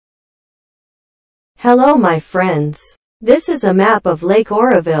Hello my friends. This is a map of Lake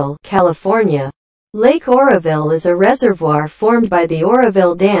Oroville, California. Lake Oroville is a reservoir formed by the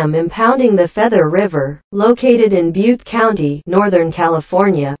Oroville Dam impounding the Feather River, located in Butte County, Northern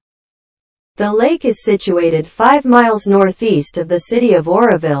California. The lake is situated 5 miles northeast of the city of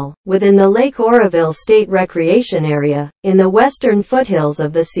Oroville, within the Lake Oroville State Recreation Area, in the western foothills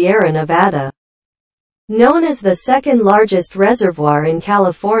of the Sierra Nevada. Known as the second largest reservoir in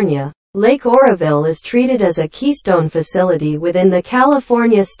California, Lake Oroville is treated as a keystone facility within the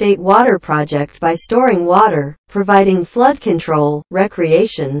California State Water Project by storing water, providing flood control,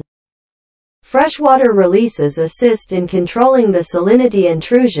 recreation. Freshwater releases assist in controlling the salinity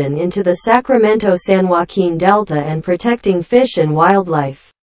intrusion into the Sacramento-San Joaquin Delta and protecting fish and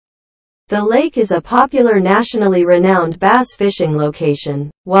wildlife. The lake is a popular nationally renowned bass fishing location,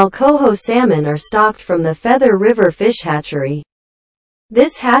 while coho salmon are stocked from the Feather River Fish Hatchery.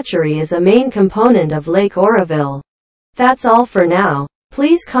 This hatchery is a main component of Lake Oroville. That's all for now.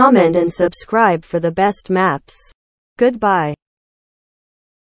 Please comment and subscribe for the best maps. Goodbye.